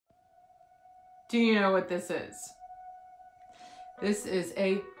Do you know what this is? This is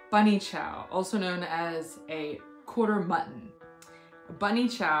a bunny chow, also known as a quarter mutton. A bunny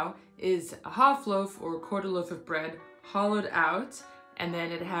chow is a half loaf or quarter loaf of bread hollowed out, and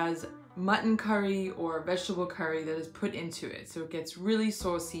then it has mutton curry or vegetable curry that is put into it. So it gets really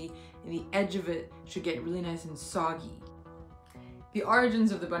saucy and the edge of it should get really nice and soggy. The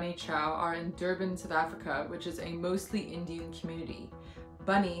origins of the bunny chow are in Durban, South Africa, which is a mostly Indian community.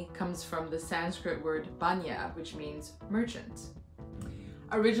 Bunny comes from the Sanskrit word banya, which means merchant.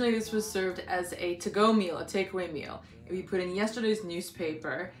 Originally, this was served as a to-go meal, a takeaway meal. It would be put in yesterday's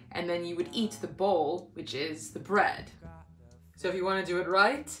newspaper, and then you would eat the bowl, which is the bread. So if you want to do it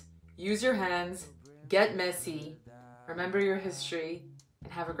right, use your hands, get messy, remember your history,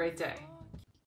 and have a great day.